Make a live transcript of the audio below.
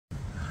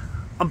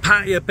on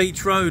Pattaya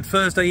Beach Road,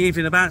 Thursday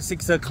evening, about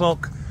 6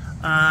 o'clock,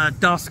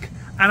 dusk.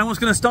 And I was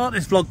going to start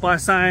this vlog by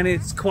saying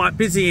it's quite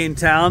busy in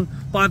town,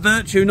 by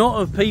virtue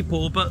not of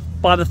people, but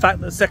by the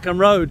fact that Second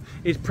Road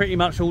is pretty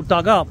much all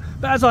dug up.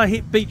 But as I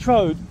hit Beach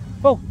Road,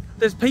 well,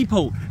 there's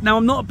people. Now,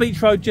 I'm not at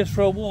Beach Road just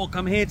for a walk.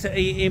 I'm here to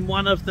eat in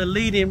one of the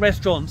leading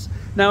restaurants.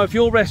 Now, if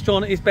your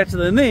restaurant is better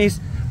than this,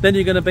 then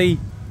you're going to be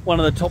one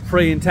of the top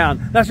 3 in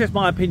town. That's just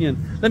my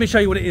opinion. Let me show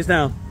you what it is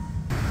now.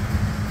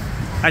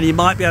 And you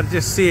might be able to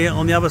just see it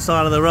on the other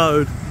side of the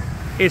road.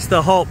 It's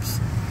the Hops,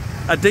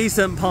 a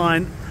decent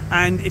pint.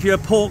 And if you're a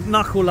pork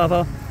knuckle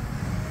lover,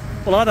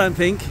 well, I don't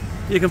think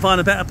you can find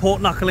a better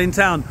pork knuckle in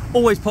town.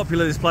 Always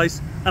popular, this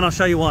place, and I'll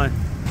show you why.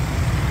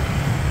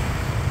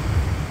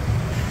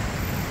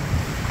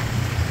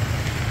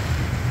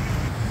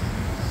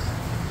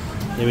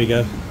 Here we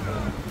go.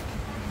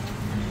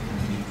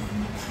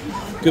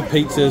 Good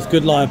pizzas,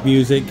 good live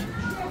music.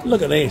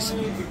 Look at this.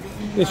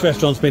 This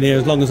restaurant's been here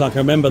as long as I can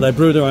remember. They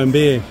brew their own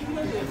beer.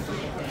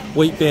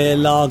 Wheat beer,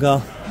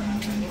 lager,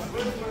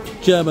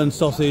 German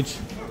sausage.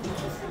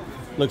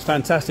 Looks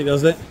fantastic,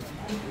 doesn't it?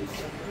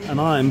 And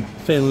I'm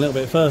feeling a little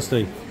bit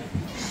thirsty.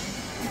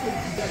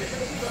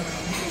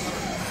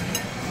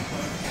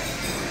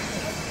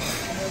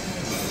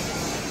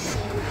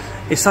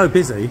 It's so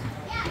busy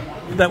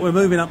that we're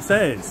moving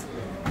upstairs.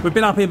 We've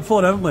been up here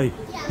before, haven't we?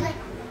 Yeah, like,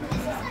 this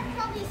is like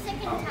probably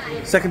second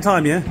time. Second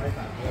time, yeah?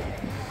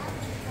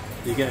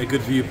 You get a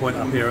good viewpoint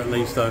up here at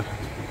least, though.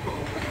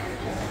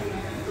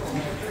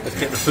 Let's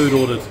get the food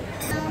ordered.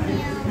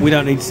 We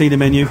don't need to see the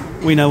menu.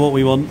 We know what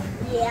we want.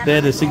 Yeah.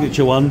 They're the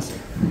signature ones.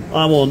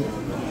 I want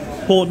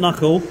pork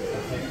knuckle,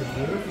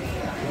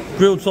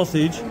 grilled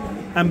sausage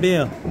and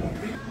beer.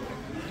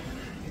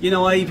 You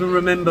know, I even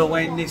remember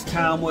when this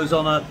town was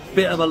on a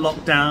bit of a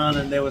lockdown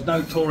and there was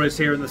no tourists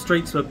here and the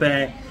streets were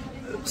bare.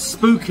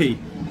 Spooky.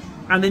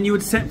 And then you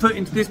would set foot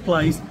into this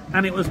place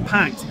and it was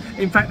packed.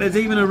 In fact, there's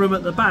even a room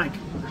at the back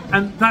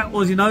and that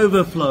was in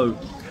overflow.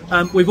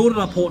 We've ordered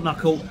our pork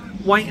knuckle.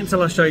 Wait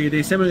until I show you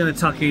this, then we're going to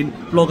tuck in,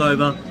 vlog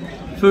over,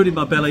 food in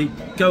my belly,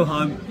 go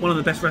home. One of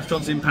the best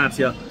restaurants in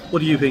Pattaya. What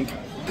do you think?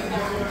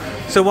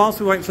 So whilst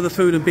we wait for the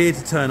food and beer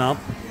to turn up,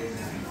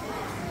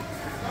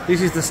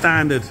 this is the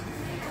standard.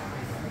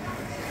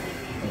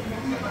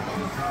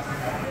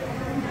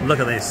 Look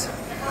at this.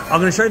 I'm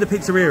going to show you the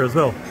pizzeria as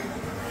well.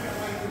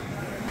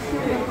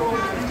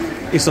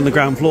 It's on the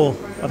ground floor.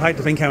 I'd hate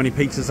to think how many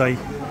pizzas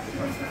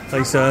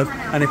they serve.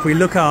 And if we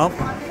look up,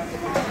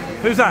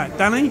 who's that?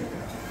 Danny?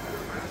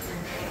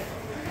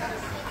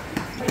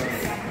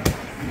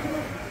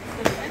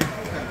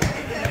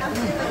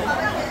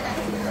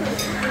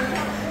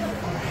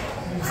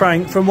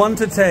 Frank, from 1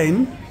 to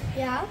 10,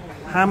 yeah.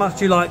 How much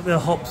do you like the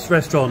Hops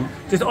restaurant?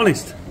 Just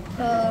honest.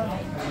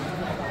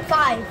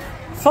 5.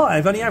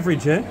 5? Only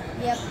average, yeah?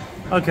 Yep.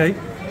 Okay.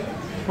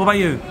 What about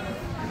you?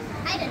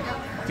 I don't know.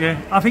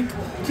 Yeah, I think,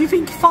 do you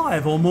think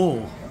 5 or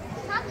more?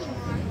 Probably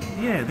more.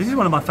 Yeah, this is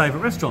one of my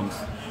favourite restaurants.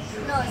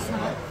 No, it's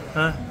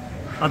not.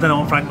 I don't know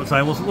what Frank would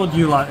say. What do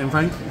you like then,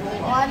 Frank?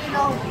 Oh, I don't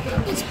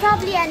know. It's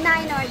probably a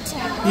 9 or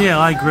 10. Yeah,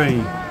 I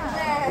agree.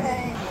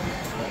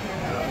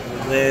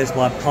 There's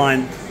my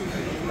pint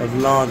of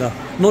lager.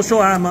 Not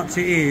sure how much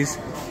it is.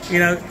 You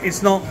know,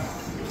 it's not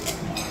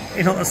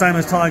the same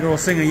as Tiger or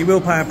Singer. You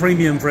will pay a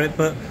premium for it,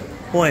 but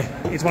boy,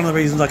 it's one of the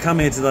reasons I come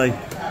here today.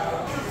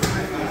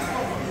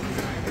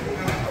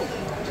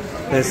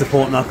 There's the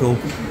pork knuckle.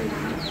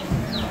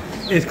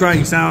 It's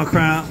great.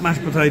 Sauerkraut,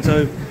 mashed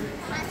potato,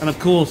 and of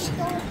course,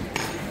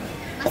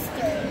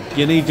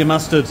 you need your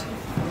mustard.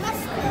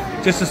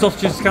 Just the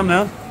sausages to come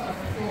now.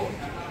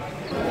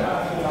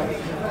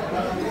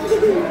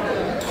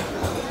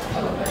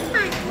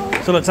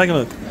 So look, take a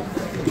look.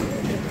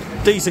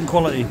 Decent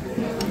quality.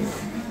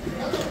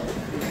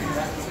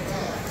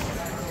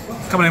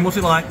 Come on in, what's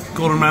it like,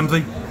 Gordon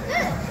Ramsay?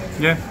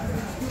 Yeah?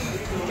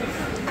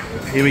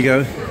 Here we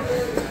go.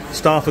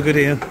 Staff are good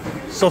here.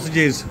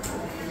 Sausages.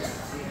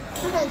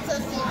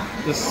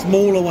 The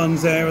smaller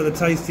ones there are the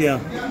tastier.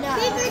 No.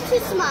 Bigger to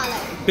smaller.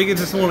 Bigger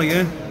to smaller,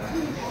 yeah?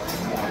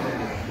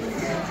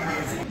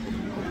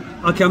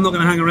 Okay, I'm not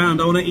going to hang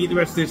around. I want to eat the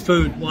rest of this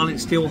food while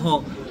it's still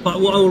hot.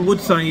 But what I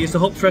would say is the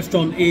Hops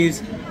restaurant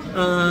is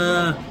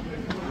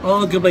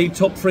arguably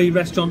top 3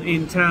 restaurant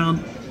in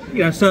town.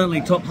 You know,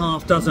 certainly top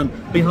half dozen.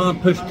 Be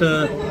hard pushed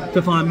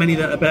to find many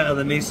that are better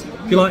than this.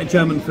 If you like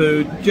German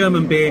food,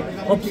 German beer,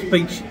 Hops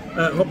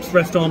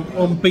restaurant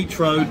on Beach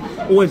Road,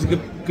 always a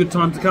good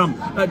time to come.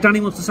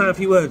 Danny wants to say a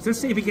few words. Let's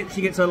see if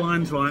she gets her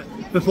lines right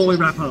before we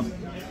wrap up.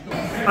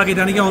 Okay,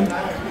 Danny, go on.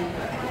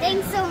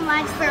 Thanks so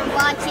much for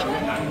watching.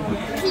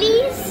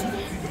 Please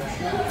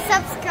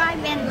subscribe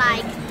and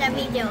like the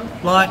video.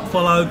 Like,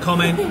 follow,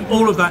 comment,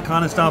 all of that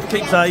kind of stuff.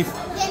 Keep safe.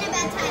 Then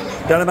about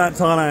Thailand. Then about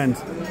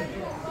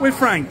Thailand. With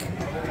Frank.